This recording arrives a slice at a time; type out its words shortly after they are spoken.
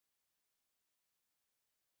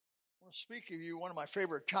to speak to you one of my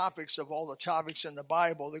favorite topics of all the topics in the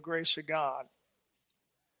Bible, the grace of God.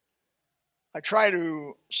 I try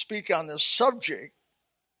to speak on this subject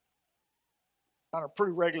on a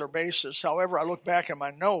pretty regular basis. However, I look back at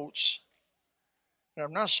my notes, and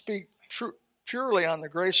I've not speak purely on the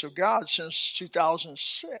grace of God since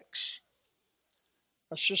 2006.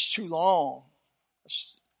 That's just too long.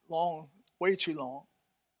 That's long, way too long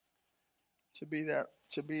to be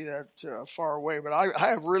that far away. But I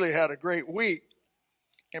have really had a great week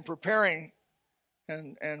in preparing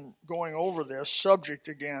and going over this subject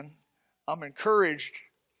again. I'm encouraged.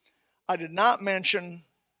 I did not mention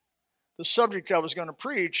the subject I was going to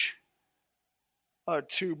preach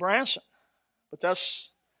to Branson, but that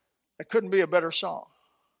couldn't be a better song.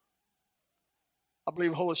 I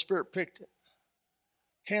believe the Holy Spirit picked it.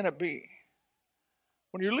 Can it be?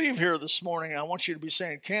 When you leave here this morning, I want you to be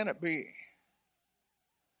saying, can it be?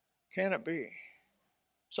 Can it be?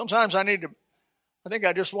 Sometimes I think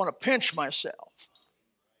I just want to pinch myself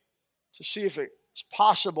to see if it's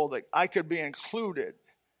possible that I could be included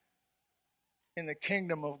in the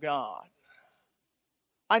kingdom of God.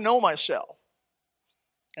 I know myself,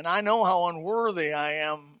 and I know how unworthy I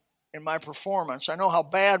am in my performance. I know how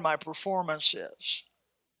bad my performance is.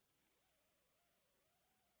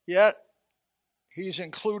 Yet, He's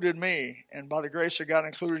included me, and by the grace of God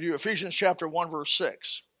included you. Ephesians chapter 1, verse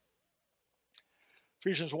 6.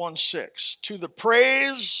 Ephesians 1:6, to the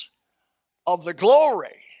praise of the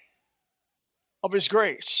glory of His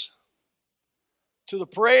grace. To the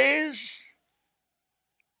praise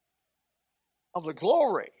of the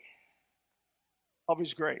glory of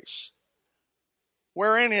His grace,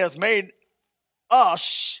 wherein He hath made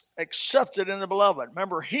us accepted in the beloved.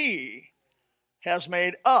 Remember, He has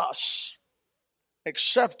made us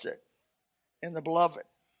accepted in the beloved.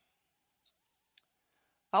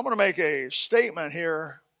 I'm going to make a statement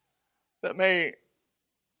here that it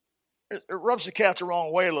rubs the cat the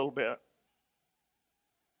wrong way a little bit.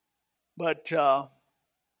 But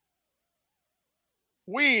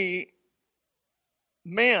we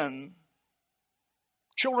men,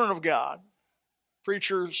 children of God,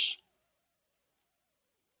 preachers,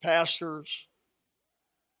 pastors,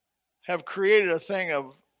 have created a thing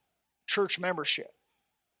of church membership.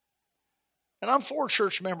 And I'm for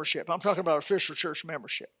church membership. I'm talking about official church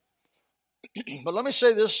membership. But let me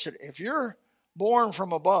say this today. If you're born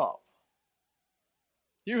from above,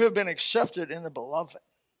 you have been accepted in the beloved.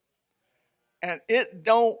 And it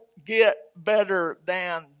don't get better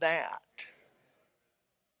than that.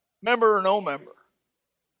 Member or no member.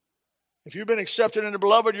 If you've been accepted in the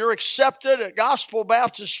beloved, you're accepted at Gospel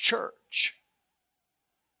Baptist Church.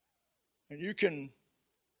 And you can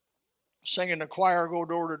sing in the choir, go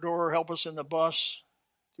door to door, help us in the bus,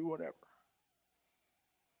 do whatever.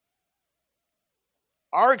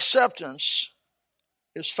 Our acceptance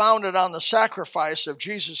is founded on the sacrifice of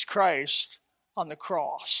Jesus Christ on the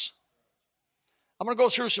cross. I'm going to go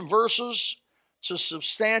through some verses to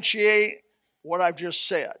substantiate what I've just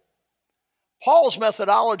said. Paul's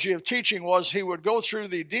methodology of teaching was he would go through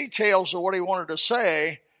the details of what he wanted to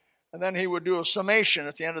say, and then he would do a summation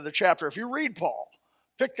at the end of the chapter. If you read Paul,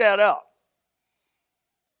 pick that up.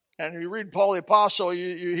 And if you read Paul the Apostle,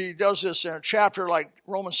 he does this in a chapter like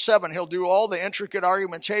Romans 7. He'll do all the intricate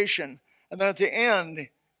argumentation. And then at the end,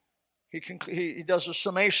 he does a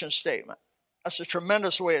summation statement. That's a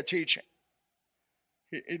tremendous way of teaching.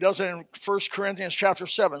 He does it in 1 Corinthians chapter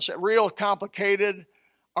 7. It's a real complicated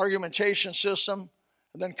argumentation system.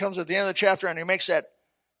 And then comes at the end of the chapter and he makes that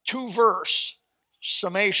 2-verse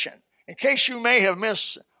summation. In case you may have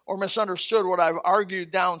misunderstood what I've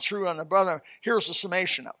argued down through on the brother, here's the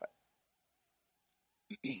summation of it.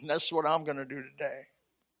 That's what I'm going to do today.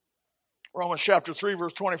 Romans chapter 3,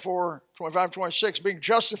 verse 24, 25, 26, being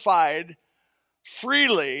justified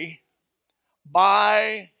freely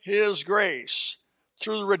by His grace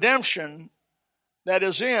through the redemption that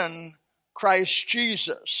is in Christ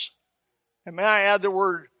Jesus. And may I add the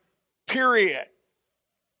word period.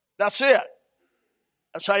 That's it.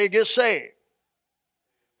 That's how you get saved.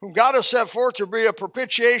 Whom God has set forth to be a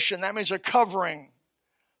propitiation, that means a covering,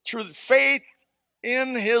 through faith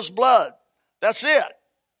in His blood. That's it.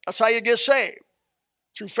 That's how you get saved.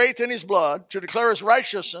 Through faith in His blood, to declare His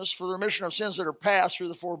righteousness for the remission of sins that are past through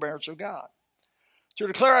the forbearance of God. To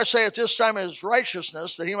declare, I say, at this time His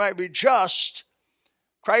righteousness, that He might be just.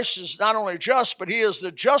 Christ is not only just, but He is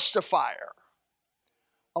the justifier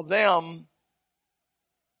of them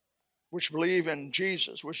which believe in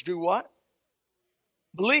Jesus. Which do what?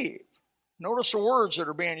 Believe. Notice the words that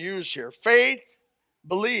are being used here. Faith,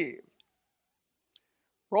 believe.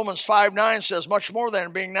 Romans 5:9 says, much more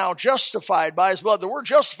than being now justified by his blood. The word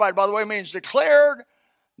justified, by the way, means declared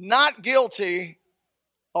not guilty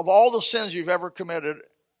of all the sins you've ever committed,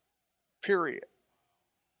 period.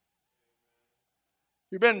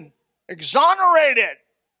 You've been exonerated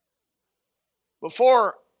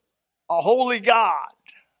before a holy God.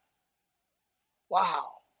 Wow.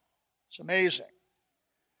 It's amazing.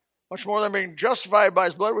 Much more than being justified by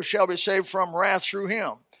his blood, we shall be saved from wrath through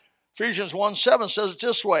him. Ephesians 1:7 says it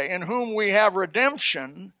this way, in whom we have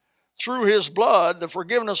redemption through his blood, the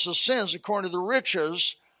forgiveness of sins according to the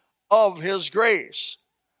riches of his grace.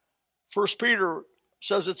 Peter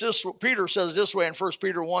says it this way in 1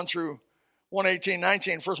 Peter 1 through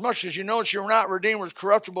 1:18-19. For as much as you know that you were not redeemed with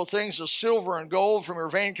corruptible things as silver and gold from your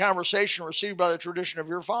vain conversation received by the tradition of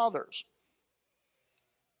your fathers,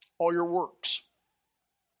 all your works,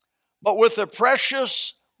 but with the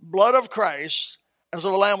precious blood of Christ, as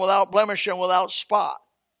of a lamb without blemish and without spot.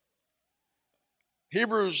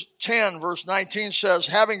 Hebrews 10 verse 19 says,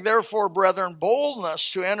 having therefore, brethren,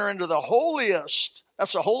 boldness to enter into the holiest,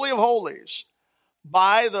 that's the holy of holies,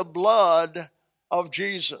 by the blood of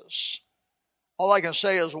Jesus. All I can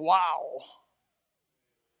say is, wow.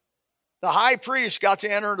 The high priest got to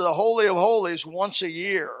enter into the holy of holies once a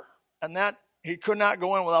year, and that he could not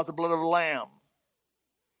go in without the blood of the lamb.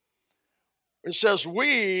 It says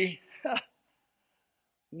we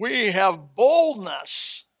have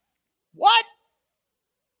boldness. What?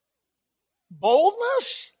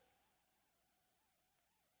 Boldness?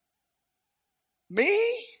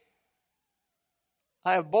 Me?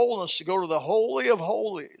 I have boldness to go to the Holy of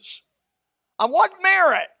Holies. On what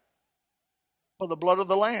merit? By the blood of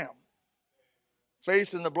the Lamb.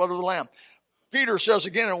 Faith in the blood of the Lamb. Peter says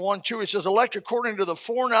again in 1:2, he says, elect according to the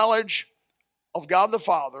foreknowledge of God the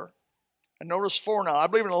Father. And notice foreknowledge. I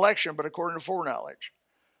believe in election, but according to foreknowledge.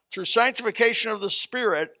 Through sanctification of the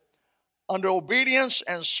Spirit, unto obedience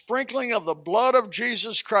and sprinkling of the blood of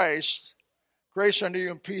Jesus Christ, grace unto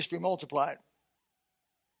you and peace be multiplied.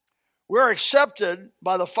 We are accepted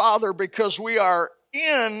by the Father because we are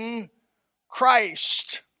in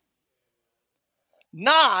Christ,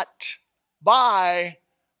 not by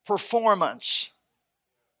performance.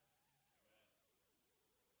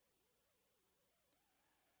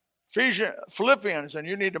 Philippians, and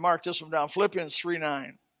you need to mark this one down, Philippians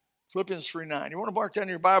 3:9. Philippians 3:9. You want to mark that in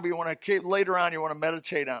your Bible, you want to, later on, you want to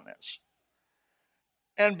meditate on this.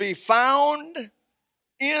 And be found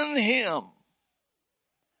in him,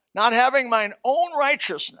 not having mine own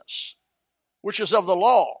righteousness, which is of the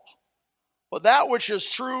law, but that which is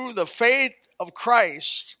through the faith of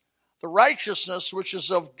Christ, the righteousness which is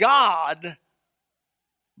of God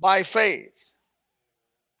by faith.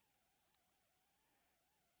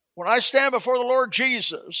 When I stand before the Lord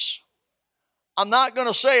Jesus, I'm not going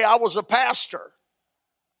to say I was a pastor.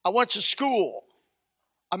 I went to school.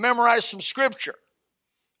 I memorized some scripture.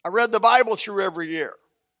 I read the Bible through every year.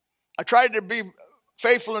 I tried to be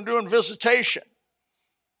faithful in doing visitation.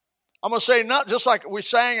 I'm going to say, not just like we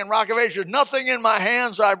sang in Rock of Ages, nothing in my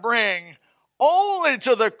hands I bring, only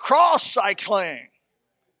to the cross I cling.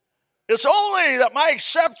 It's only that my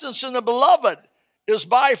acceptance in the beloved is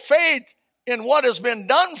by faith in what has been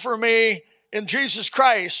done for me in Jesus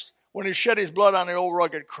Christ when he shed his blood on the old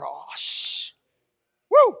rugged cross.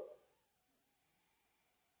 Woo!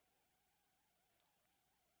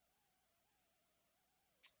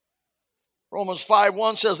 Romans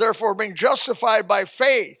 5:1 says, therefore, being justified by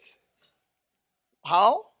faith.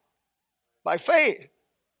 How? By faith.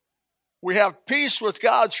 We have peace with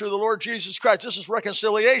God through the Lord Jesus Christ. This is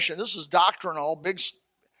reconciliation. This is doctrinal. This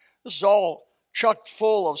is all chucked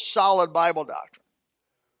full of solid Bible doctrine.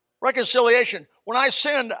 Reconciliation. When I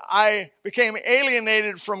sinned, I became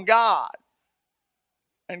alienated from God.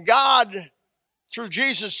 And God, through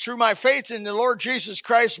Jesus, through my faith in the Lord Jesus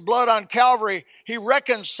Christ's blood on Calvary, he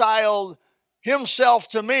reconciled himself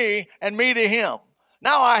to me and me to him.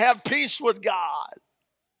 Now I have peace with God.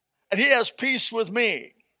 And he has peace with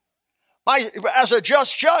me. As a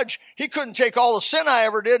just judge, he couldn't take all the sin I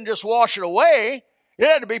ever did and just wash it away. It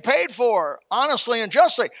had to be paid for, honestly and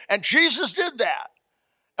justly. And Jesus did that.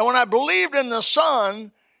 And when I believed in the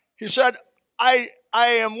Son, he said, I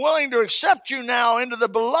am willing to accept you now into the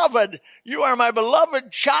beloved. You are my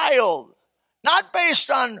beloved child. Not based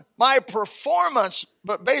on my performance,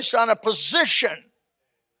 but based on a position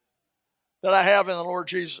that I have in the Lord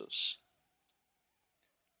Jesus.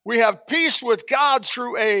 We have peace with God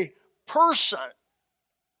through a person,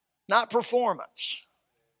 not performance.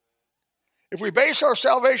 If we base our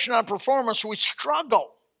salvation on performance, we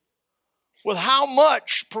struggle with how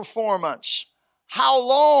much performance, how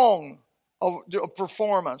long of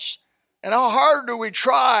performance. And how hard do we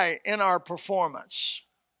try in our performance?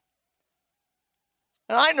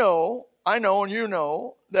 And I know, and you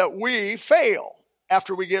know, that we fail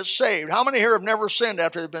after we get saved. How many here have never sinned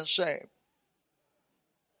after they've been saved?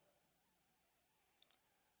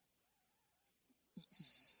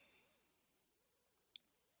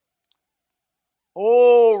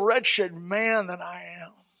 Oh, wretched man that I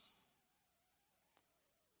am.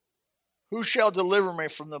 Who shall deliver me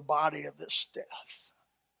from the body of this death?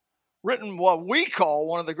 Written what we call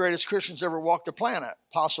one of the greatest Christians ever walked the planet,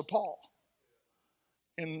 Apostle Paul,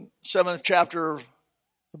 in 7th chapter of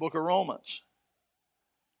the book of Romans.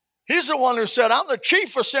 He's the one who said, I'm the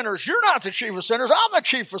chief of sinners. You're not the chief of sinners. I'm the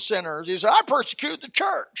chief of sinners. He said, I persecute the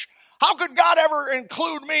church. How could God ever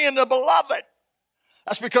include me in the beloved?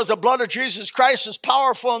 That's because the blood of Jesus Christ is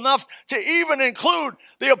powerful enough to even include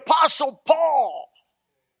the Apostle Paul.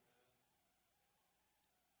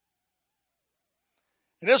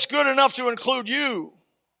 And it's good enough to include you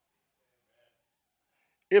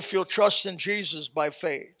if you'll trust in Jesus by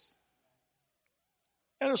faith.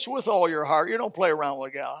 And it's with all your heart. You don't play around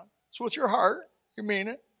with God. It's with your heart. You mean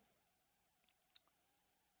it.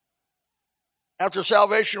 After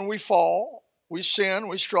salvation, we fall, we sin,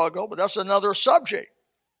 we struggle, but that's another subject.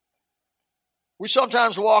 We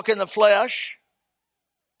sometimes walk in the flesh,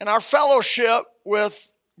 and our fellowship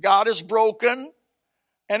with God is broken,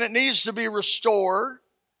 and it needs to be restored.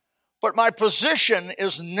 But my position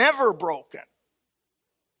is never broken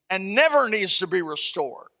and never needs to be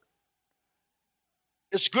restored.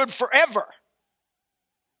 It's good forever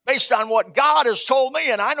based on what God has told me,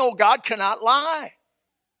 and I know God cannot lie.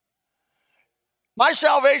 My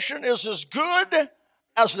salvation is as good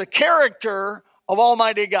as the character of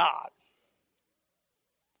Almighty God.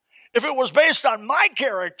 If it was based on my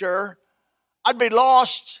character, I'd be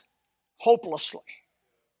lost hopelessly.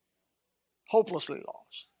 Hopelessly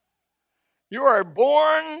lost. You are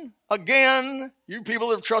born again. You people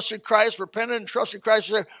that have trusted Christ, repented and trusted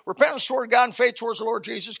Christ. Repentance toward God and faith towards the Lord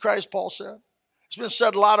Jesus Christ, Paul said. It's been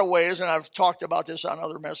said a lot of ways, and I've talked about this on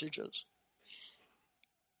other messages.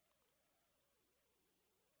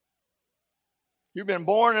 You've been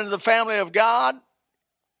born into the family of God.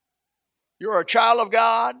 You're a child of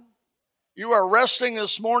God. You are resting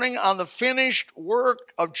this morning on the finished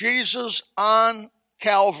work of Jesus on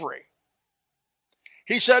Calvary.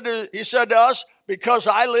 He said to us, because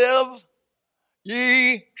I live,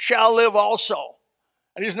 ye shall live also.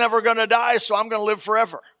 And he's never going to die, so I'm going to live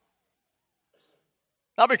forever.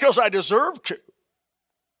 Not because I deserve to,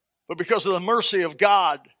 but because of the mercy of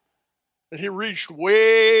God that he reached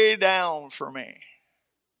way down for me.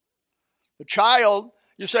 The child,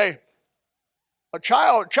 you say, a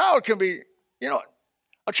child can be,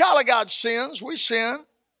 a child of God sins. We sin.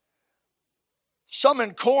 Some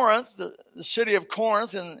in Corinth, the city of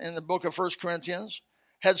Corinth in the book of 1 Corinthians,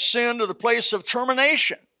 had sinned to the place of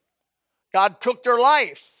termination. God took their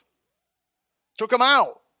life, took them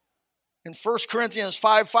out. In 1 Corinthians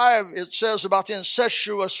 5:5, it says about the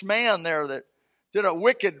incestuous man there that did a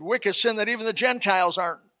wicked sin that even the Gentiles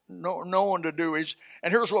aren't known to do.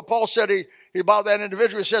 And here's what Paul said about that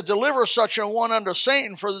individual. He said, deliver such a one unto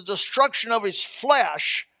Satan for the destruction of his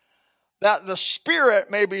flesh, that the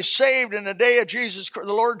spirit may be saved in the day of Jesus,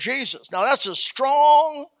 the Lord Jesus. Now that's as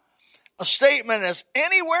strong a statement as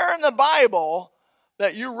anywhere in the Bible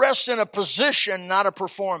that you rest in a position, not a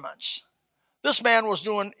performance. This man was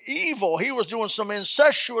doing evil. He was doing some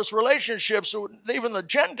incestuous relationships that even the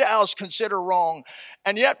Gentiles consider wrong.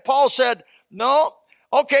 And yet Paul said, no,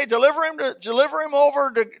 okay, deliver him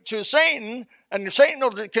over to Satan, and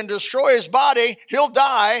Satan can destroy his body. He'll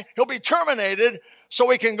die. He'll be terminated so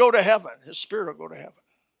he can go to heaven. His spirit will go to heaven.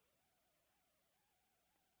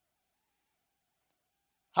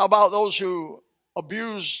 How about those who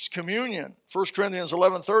abused communion? 1 Corinthians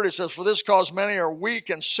 11:30 says, for this cause many are weak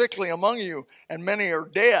and sickly among you, and many are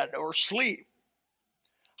dead or asleep.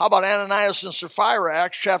 How about Ananias and Sapphira,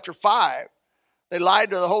 Acts chapter 5? They lied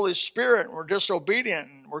to the Holy Spirit and were disobedient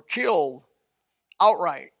and were killed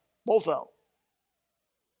outright, both of them.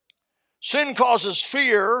 Sin causes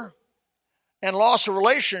fear and loss of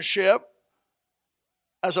relationship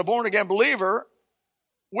as a born-again believer,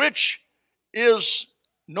 which is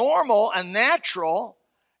normal and natural,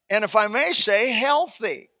 and if I may say,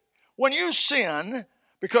 healthy. When you sin,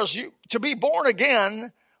 because to be born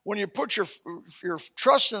again, when you put your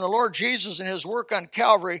trust in the Lord Jesus and his work on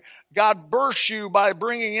Calvary, God births you by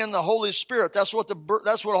bringing in the Holy Spirit. That's what the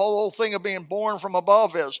whole thing of being born from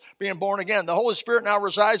above is, being born again. The Holy Spirit now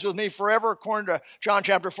resides with me forever, according to John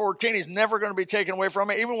chapter 14. He's never going to be taken away from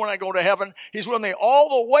me. Even when I go to heaven, he's with me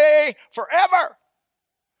all the way forever.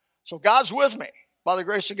 So God's with me. by the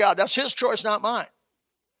grace of God. That's his choice, not mine.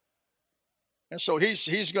 And so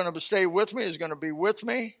he's going to stay with me. He's going to be with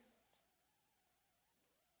me.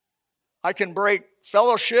 I can break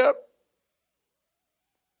fellowship,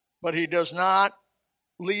 but he does not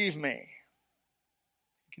leave me.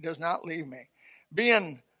 He does not leave me.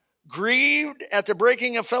 Being grieved at the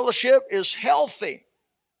breaking of fellowship is healthy.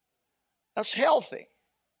 That's healthy.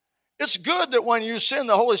 It's good that when you sin,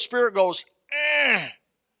 the Holy Spirit goes,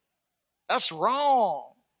 that's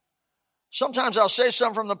wrong. Sometimes I'll say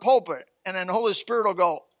something from the pulpit, and then the Holy Spirit will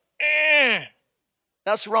go,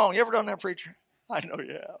 that's wrong. You ever done that, preacher? I know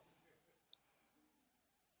you have.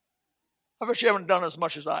 I bet you haven't done as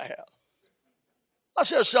much as I have. I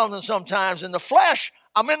said something sometimes in the flesh.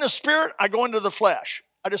 I'm in the spirit. I go into the flesh.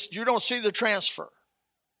 You don't see the transfer.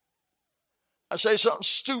 I say something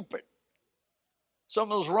stupid.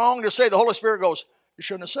 Something was wrong to say. The Holy Spirit goes, you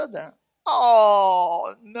shouldn't have said that.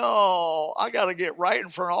 Oh, no. I got to get right in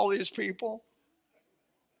front of all these people.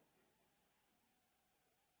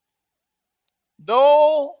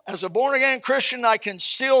 Though, as a born-again Christian, I can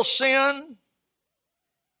still sin,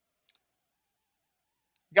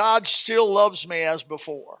 God still loves me as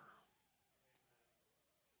before.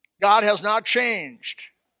 God has not changed.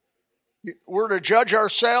 We're to judge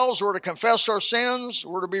ourselves. We're to confess our sins.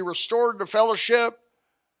 We're to be restored to fellowship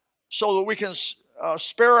so that we can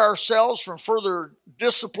spare ourselves from further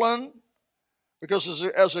discipline. Because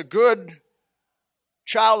as a good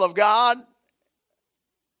child of God,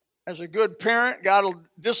 as a good parent, God will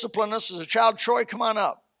discipline us as a child. Troy, come on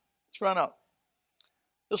up. Let's run up.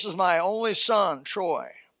 This is my only son, Troy.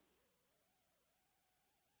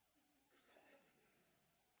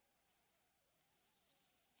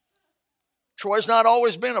 Troy's not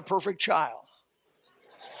always been a perfect child.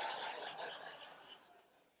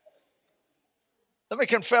 Let me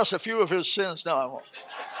confess a few of his sins. No, I won't.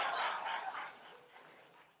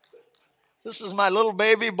 This is my little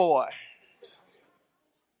baby boy.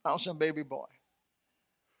 Awesome baby boy.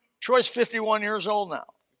 Troy's 51 years old now.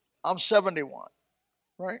 I'm 71.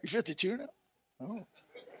 Right? You're 52 now? Oh.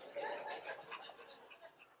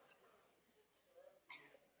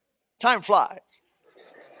 Time flies.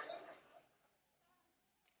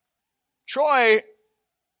 Troy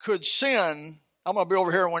could sin. I'm going to be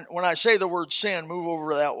over here. When I say the word sin, move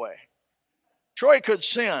over that way. Troy could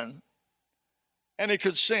sin, and he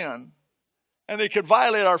could sin, and he could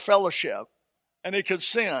violate our fellowship, and he could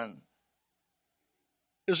sin.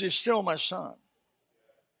 Is he still my son?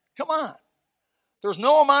 Come on. There's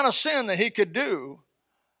no amount of sin that he could do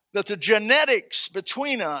that the genetics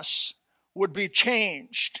between us would be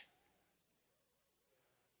changed.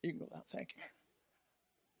 You can go out. Thank you.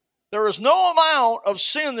 There is no amount of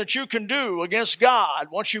sin that you can do against God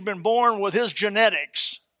once you've been born with his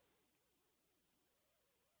genetics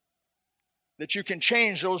that you can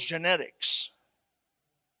change those genetics.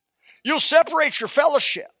 You'll separate your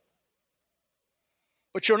fellowship,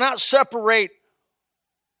 but you'll not separate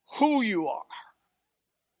who you are,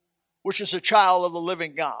 which is a child of the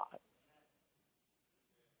living God.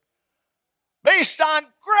 Based on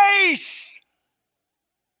grace,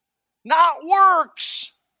 not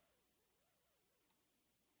works.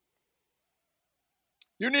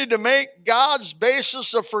 You need to make God's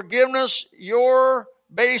basis of forgiveness your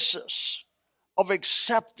basis of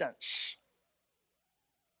acceptance.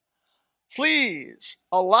 Please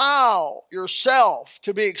allow yourself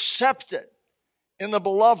to be accepted in the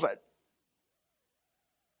beloved.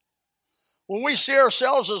 When we see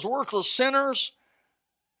ourselves as worthless sinners,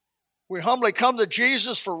 we humbly come to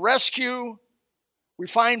Jesus for rescue. We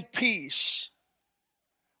find peace.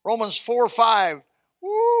 Romans 4:5.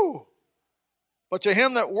 Woo! But to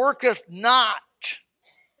him that worketh not,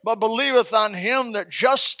 but believeth on him that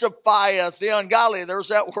justifieth the ungodly. There's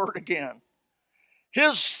that word again.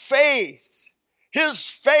 His faith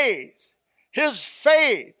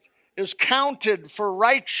is counted for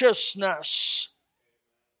righteousness.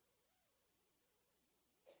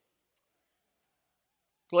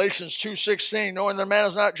 Galatians 2:16, knowing that man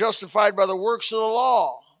is not justified by the works of the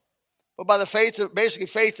law, but by the faith in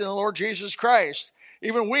the Lord Jesus Christ.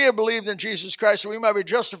 Even we have believed in Jesus Christ, that we might be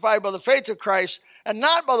justified by the faith of Christ, and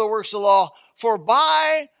not by the works of the law. For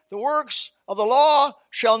by the works of the law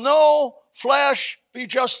shall no flesh be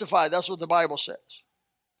justified. That's what the Bible says.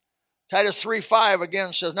 Titus 3:5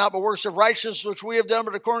 again says, not by works of righteousness which we have done,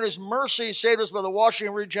 but according to his mercy, he saved us by the washing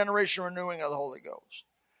and regeneration and renewing of the Holy Ghost.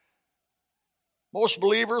 Most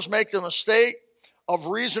believers make the mistake of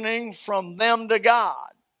reasoning from them to God.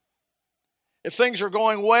 If things are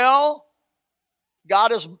going well,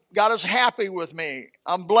 God is happy with me.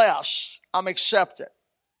 I'm blessed. I'm accepted.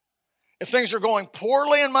 If things are going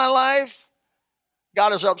poorly in my life,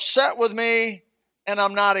 God is upset with me, and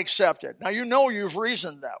I'm not accepted. Now, you know you've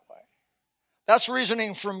reasoned that way. That's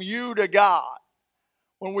reasoning from you to God,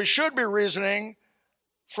 when we should be reasoning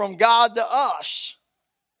from God to us.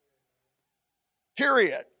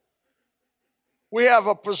 Period. We have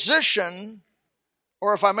a position,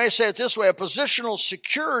 or if I may say it this way, a positional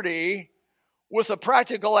security with a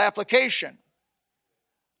practical application.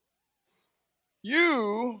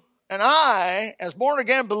 You and I, as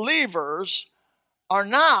born-again believers, are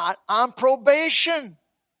not on probation.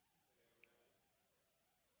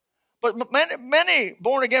 But many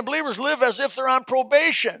born-again believers live as if they're on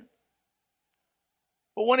probation.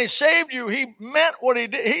 But when he saved you, he meant what he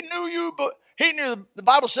did. He knew you, but he knew, the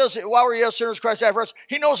Bible says that while we're yet sinners, Christ died for us.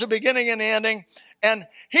 He knows the beginning and the ending. And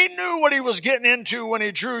he knew what he was getting into when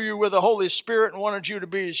he drew you with the Holy Spirit and wanted you to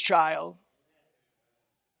be his child.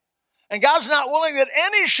 And God's not willing that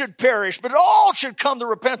any should perish, but all should come to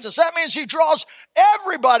repentance. That means he draws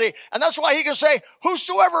everybody. And that's why he can say,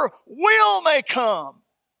 whosoever will may come.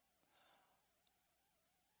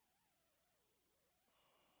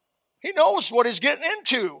 He knows what he's getting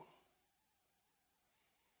into.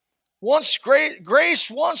 Once grace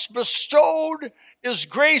once bestowed is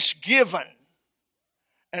grace given.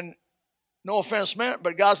 And no offense meant,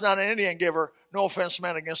 but God's not an Indian giver. No offense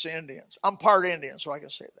meant against the Indians. I'm part Indian, so I can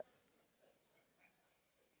say that.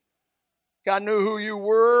 God knew who you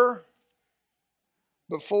were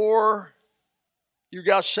before you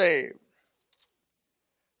got saved.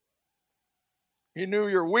 He knew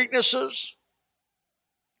your weaknesses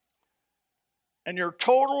and your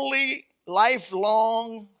totally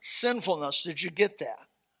lifelong sinfulness. Did you get that?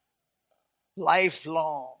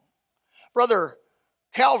 Lifelong. Brother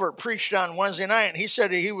Calvert preached on Wednesday night, and he said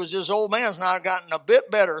his old man's not gotten a bit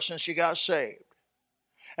better since he got saved.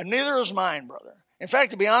 And neither is mine, brother. In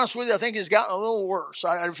fact, to be honest with you, I think he's gotten a little worse,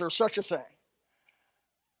 if there's such a thing.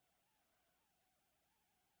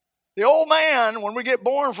 The old man, when we get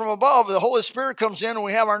born from above, the Holy Spirit comes in and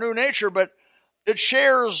we have our new nature, but it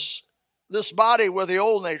shares this body with the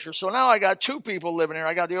old nature. So now I got two people living here.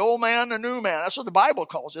 I got the old man and the new man. That's what the Bible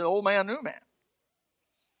calls it, the old man, new man.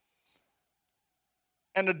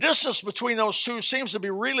 And the distance between those two seems to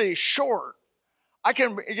be really short. I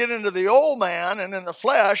can get into the old man and in the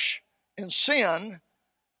flesh in sin,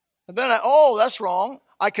 and then that's wrong.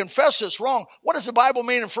 I confess it's wrong. What does the Bible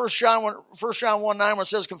mean in 1 John 1:9 when it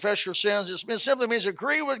says confess your sins? It simply means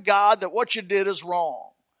agree with God that what you did is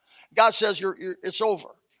wrong. God says it's over.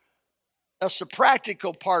 That's the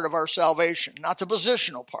practical part of our salvation, not the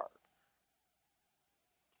positional part.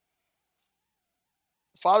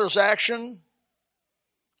 The Father's action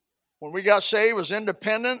when we got saved was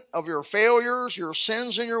independent of your failures, your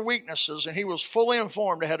sins, and your weaknesses, and he was fully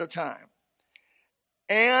informed ahead of time.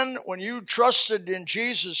 And when you trusted in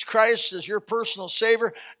Jesus Christ as your personal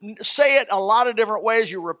Savior, say it a lot of different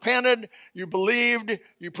ways. You repented, you believed,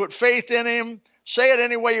 you put faith in him. Say it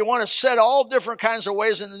any way you want to. Say it all different kinds of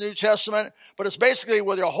ways in the New Testament, but it's basically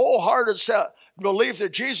with your wholehearted belief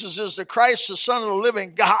that Jesus is the Christ, the Son of the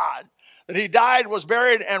living God, that he died, was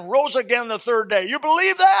buried, and rose again the third day. You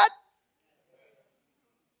believe that?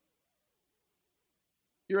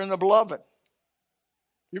 You're in the beloved.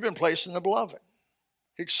 You've been placed in the beloved.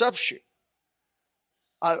 He accepts you.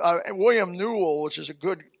 William Newell, which is a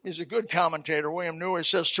good commentator, William Newell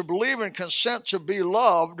says, to believe and consent to be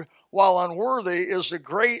loved while unworthy is the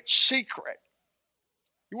great secret.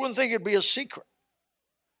 You wouldn't think it'd be a secret.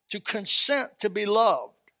 To consent to be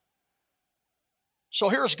loved. So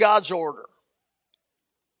here's God's order.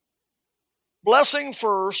 Blessing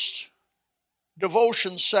first,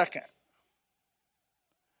 devotion second.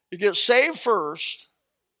 You get saved first,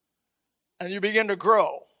 and you begin to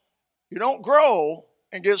grow. You don't grow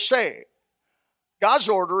and get saved. God's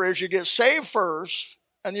order is you get saved first,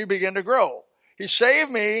 and you begin to grow. He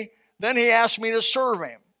saved me, then he asked me to serve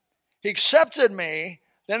him. He accepted me,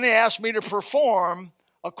 then he asked me to perform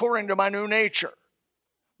according to my new nature.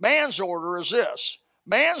 Man's order is this.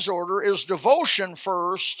 Man's order is devotion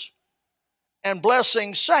first and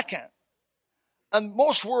blessing second. And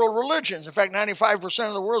most world religions, in fact, 95%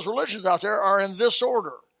 of the world's religions out there are in this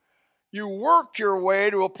order. You work your way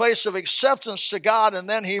to a place of acceptance to God, and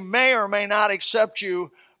then he may or may not accept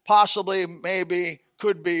you, possibly, maybe,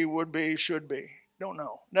 could be, would be, should be. Don't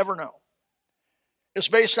know. Never know. It's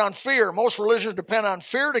based on fear. Most religions depend on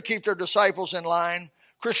fear to keep their disciples in line.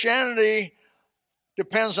 Christianity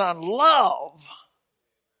depends on love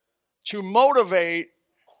to motivate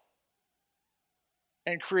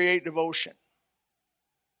and create devotion.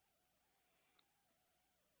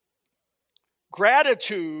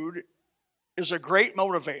 Gratitude is a great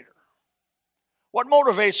motivator. What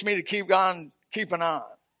motivates me to keep on keeping on.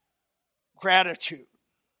 Gratitude.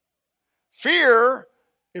 Fear,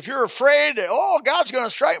 if you're afraid that, oh, God's going to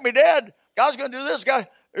strike me dead, God's going to do this, God.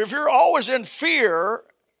 If you're always in fear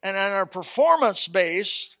and are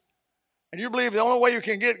performance-based, and you believe the only way you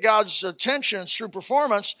can get God's attention is through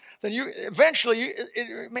performance, then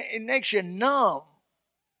it makes you numb.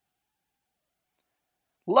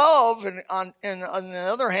 Love, on the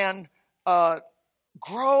other hand,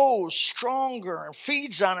 grows stronger and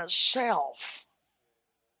feeds on itself.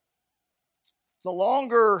 The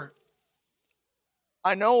longer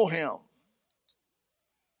I know him,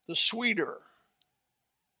 the sweeter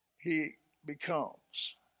he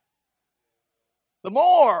becomes. The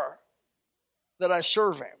more that I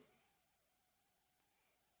serve him,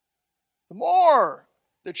 the more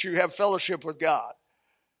that you have fellowship with God,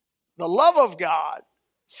 the love of God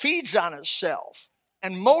feeds on itself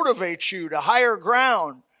and motivates you to higher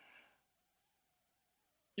ground.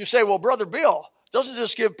 You say, well, Brother Bill, doesn't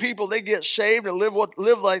this give people, they get saved and live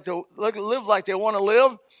like they want to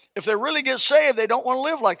live? If they really get saved, they don't want to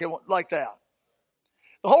live like that.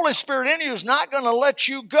 The Holy Spirit in you is not going to let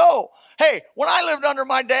you go. Hey, when I lived under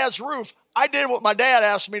my dad's roof, I did what my dad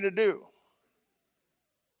asked me to do.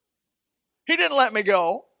 He didn't let me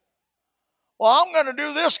go. Well, I'm going to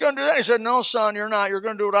do this, going to do that. He said, no, son, you're not. You're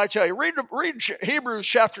going to do what I tell you. Read Hebrews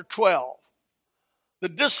chapter 12, the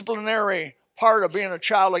disciplinary part of being a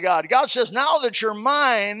child of God. God says, now that you're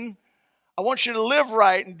mine, I want you to live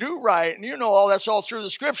right and do right. And you know all that's all through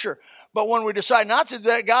the scripture. But when we decide not to do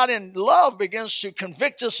that, God in love begins to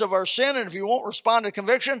convict us of our sin. And if you won't respond to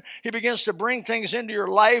conviction, he begins to bring things into your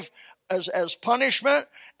life as punishment,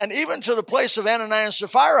 and even to the place of Ananias and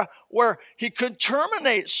Sapphira, where he could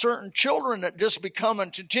terminate certain children that just become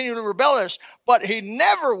and continue to rebellious, but he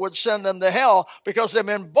never would send them to hell because they've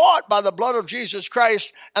been bought by the blood of Jesus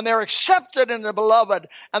Christ, and they're accepted in the beloved,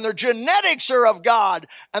 and their genetics are of God,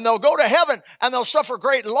 and they'll go to heaven, and they'll suffer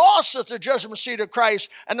great loss at the judgment seat of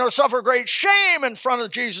Christ, and they'll suffer great shame in front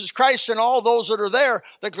of Jesus Christ and all those that are there,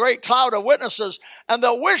 the great cloud of witnesses, and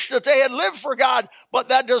they'll wish that they had lived for God, but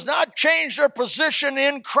that does not change their position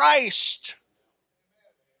in Christ.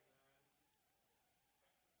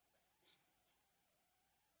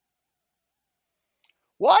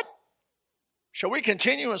 What? Shall we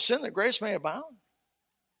continue in sin that grace may abound?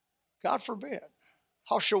 God forbid.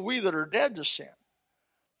 How shall we that are dead to sin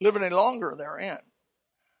live any longer therein? I'll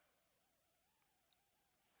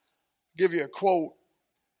give you a quote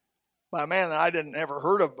by a man that I didn't ever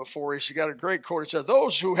heard of before. He's got a great quote. He said,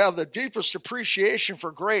 those who have the deepest appreciation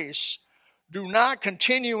for grace do not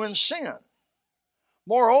continue in sin.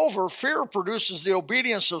 Moreover, fear produces the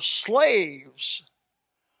obedience of slaves,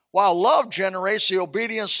 while love generates the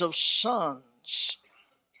obedience of sons.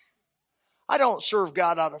 I don't serve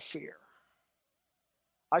God out of fear.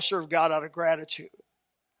 I serve God out of gratitude,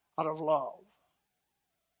 out of love.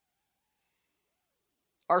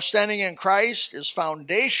 Our standing in Christ is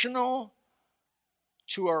foundational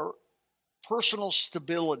to our personal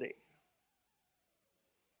stability.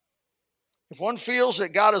 If one feels that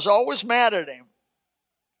God is always mad at him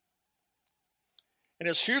and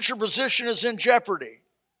his future position is in jeopardy,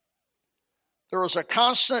 there is a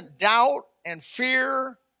constant doubt and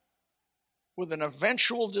fear with an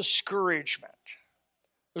eventual discouragement.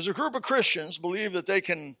 There's a group of Christians believe that they're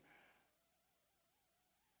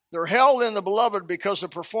held in the beloved because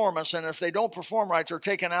of performance, and if they don't perform right, they're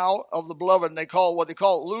taken out of the beloved, and they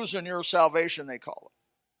call losing your salvation, they call it.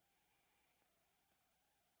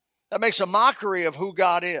 That makes a mockery of who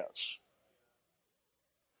God is.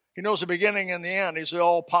 He knows the beginning and the end. He's the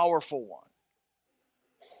all-powerful one.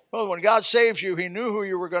 Well, when God saves you, he knew who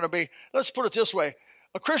you were going to be. Let's put it this way.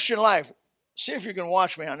 A Christian life, see if you can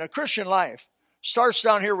watch me on a Christian life, starts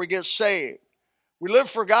down here, we get saved. We live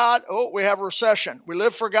for God, we have recession. We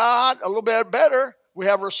live for God, a little bit better, we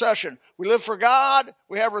have recession. We live for God,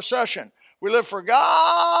 we have recession. We live for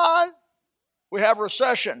God, we have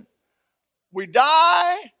recession. We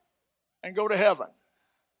die and go to heaven.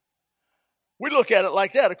 We look at it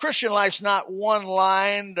like that. A Christian life's not one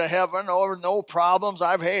line to heaven, or no problems.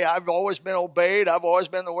 I've always been obeyed. I've always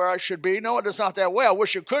been where I should be. No, it's not that way. I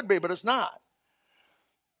wish it could be, but it's not.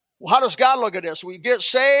 Well, how does God look at this? We get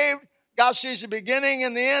saved. God sees the beginning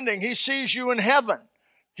and the ending. He sees you in heaven.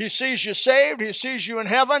 He sees you saved. He sees you in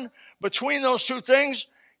heaven. Between those two things,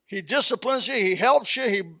 he disciplines you. He helps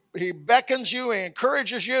you. He beckons you. He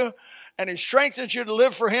encourages you. And he strengthens you to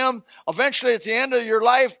live for him. Eventually, at the end of your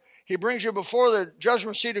life, he brings you before the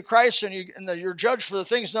judgment seat of Christ, and you're judged for the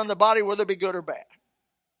things done in the body, whether it be good or bad.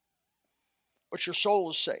 But your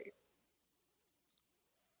soul is saved.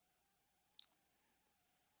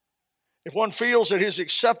 If one feels that he's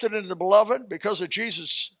accepted into the beloved because of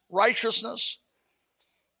Jesus' righteousness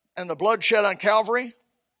and the blood shed on Calvary,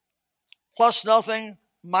 plus nothing,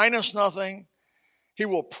 minus nothing, he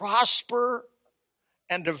will prosper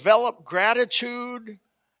and develop gratitude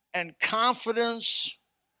and confidence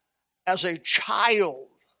as a child,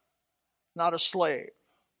 not a slave.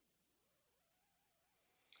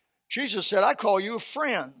 Jesus said, I call you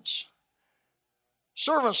friends.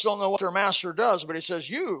 Servants don't know what their master does, but he says,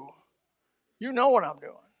 you know what I'm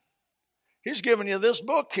doing. He's giving you this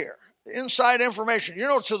book here, the inside information. You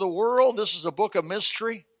know, to the world, this is a book of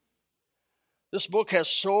mystery. This book has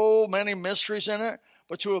so many mysteries in it,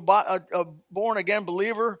 but to a born-again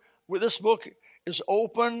believer, this book is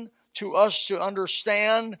open to us to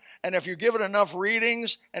understand, and if you give it enough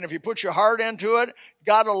readings, and if you put your heart into it,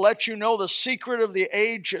 God will let you know the secret of the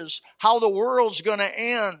ages, how the world's going to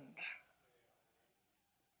end.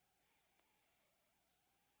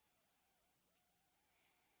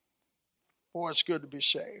 Boy, it's good to be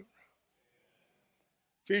saved.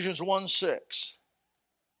 Ephesians 1:6.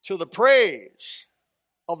 To the praise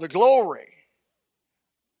of the glory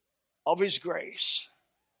of his grace,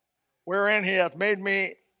 wherein he hath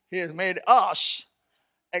made us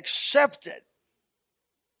accepted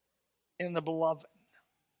in the beloved.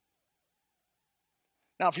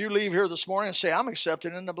 Now, if you leave here this morning and say, I'm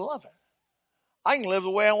accepted in the beloved, I can live the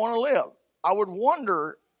way I want to live. I would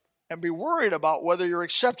wonder and be worried about whether you're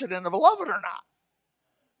accepted in the beloved or not.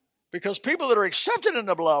 Because people that are accepted in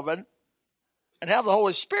the beloved and have the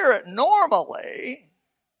Holy Spirit normally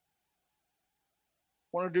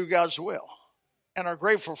want to do God's will and are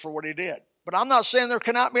grateful for what he did. But I'm not saying there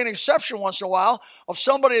cannot be an exception once in a while of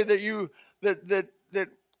somebody that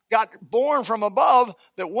got born from above,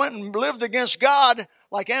 that went and lived against God,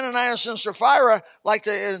 like Ananias and Sapphira, like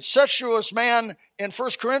the incestuous man in 1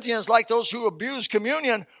 Corinthians, like those who abused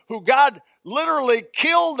communion, who God literally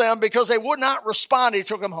killed them because they would not respond. He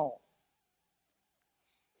took them home.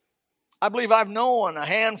 I believe I've known a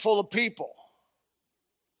handful of people.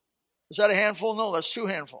 Is that a handful? No, that's two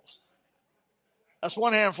handfuls. That's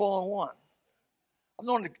one handful and one. I've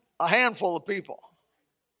known a handful of people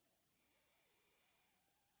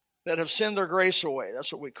that have sinned their grace away.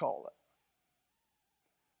 That's what we call it.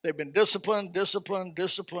 They've been disciplined. They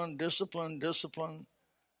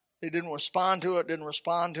didn't respond to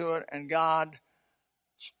it, and God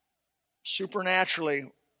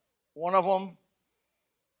supernaturally, one of them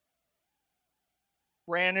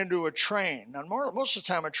ran into a train. Now, most of the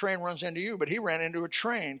time a train runs into you, but he ran into a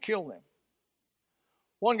train, killed him.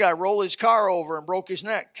 One guy rolled his car over and broke his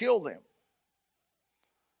neck, killed him.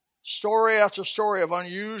 Story after story of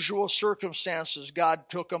unusual circumstances, God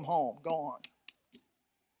took him home, gone.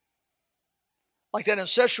 Like that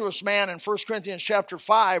incestuous man in 1 Corinthians chapter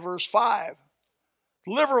 5, verse 5.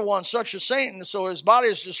 Deliver one such as Satan, so his body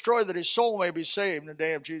is destroyed, that his soul may be saved in the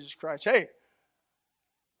day of Jesus Christ. Hey,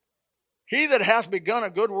 he that hath begun a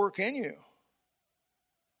good work in you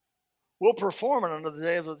will perform it unto the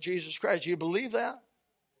day of Jesus Christ. Do you believe that?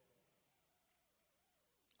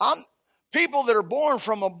 People that are born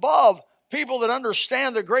from above, people that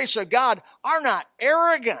understand the grace of God, are not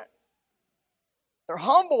arrogant. They're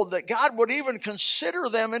humbled that God would even consider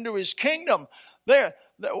them into his kingdom.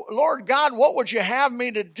 Lord God, what would you have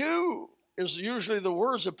me to do? Is usually the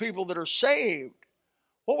words of people that are saved.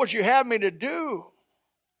 What would you have me to do?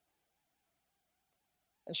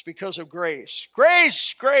 It's because of grace.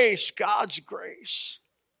 Grace, grace, God's grace.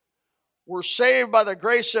 We're saved by the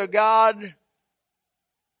grace of God,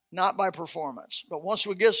 not by performance. But once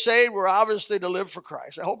we get saved, we're obviously to live for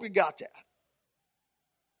Christ. I hope you got that.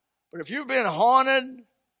 But if you've been haunted,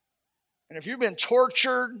 and if you've been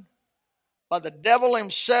tortured by the devil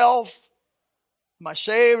himself, am I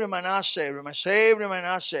saved? Am I not saved? Am I saved? Am I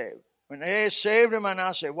not saved? Am I saved? Am I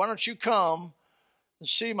not saved? Why don't you come and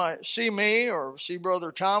see me, or see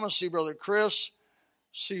Brother Thomas, see Brother Chris,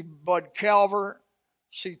 see Bud Calvert,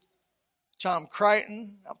 see Tom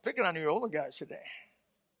Crichton. I'm picking on you older guys today.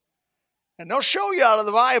 And they'll show you out of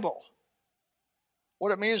the Bible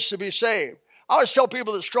what it means to be saved. I always tell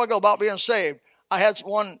people that struggle about being saved. I had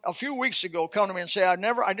one a few weeks ago come to me and say, I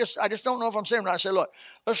just don't know if I'm saved. And I said, look,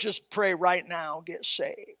 let's just pray right now, get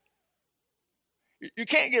saved. You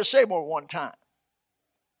can't get saved more than one time.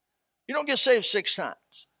 You don't get saved 6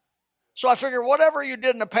 times. So I figure whatever you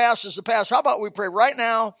did in the past is the past. How about we pray right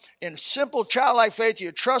now in simple childlike faith?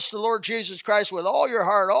 You trust the Lord Jesus Christ with all your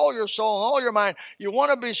heart, all your soul, and all your mind. You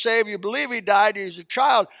want to be saved. You believe he died. He's a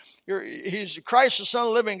child. He's Christ, the Son of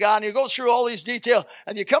the living God. And you go through all these details,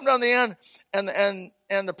 and you come down to the end,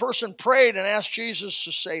 and the person prayed and asked Jesus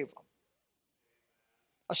to save them.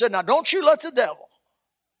 I said, now don't you let the devil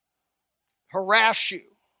harass you.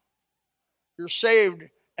 You're saved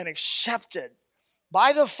and accepted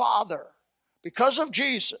by the Father because of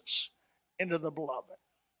Jesus into the beloved.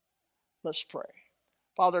 Let's pray.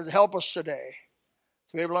 Father, help us today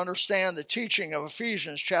to be able to understand the teaching of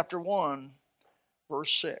Ephesians chapter 1,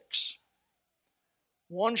 verse 6.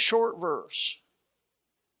 One short verse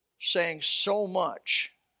saying so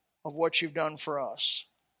much of what you've done for us.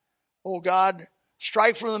 Oh God,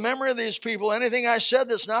 strike from the memory of these people anything I said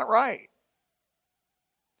that's not right.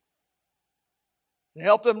 And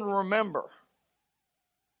help them to remember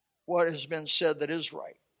what has been said that is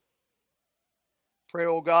right. Pray,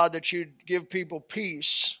 oh God, that you'd give people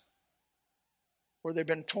peace where they've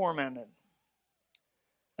been tormented.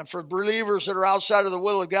 And for believers that are outside of the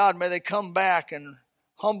will of God, may they come back in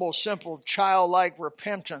humble, simple, childlike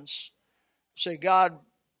repentance. Say, God,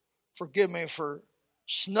 forgive me for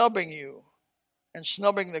snubbing you and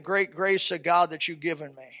snubbing the great grace of God that you've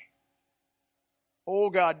given me. Oh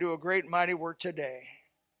God, do a great and mighty work today.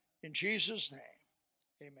 In Jesus' name,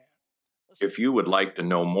 amen. If you would like to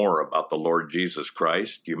know more about the Lord Jesus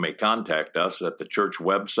Christ, you may contact us at the church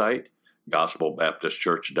website,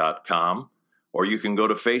 gospelbaptistchurch.com, or you can go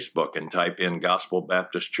to Facebook and type in Gospel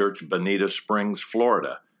Baptist Church, Bonita Springs,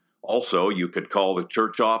 Florida. Also, you could call the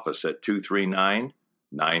church office at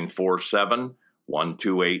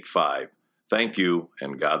 239-947-1285. Thank you,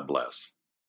 and God bless.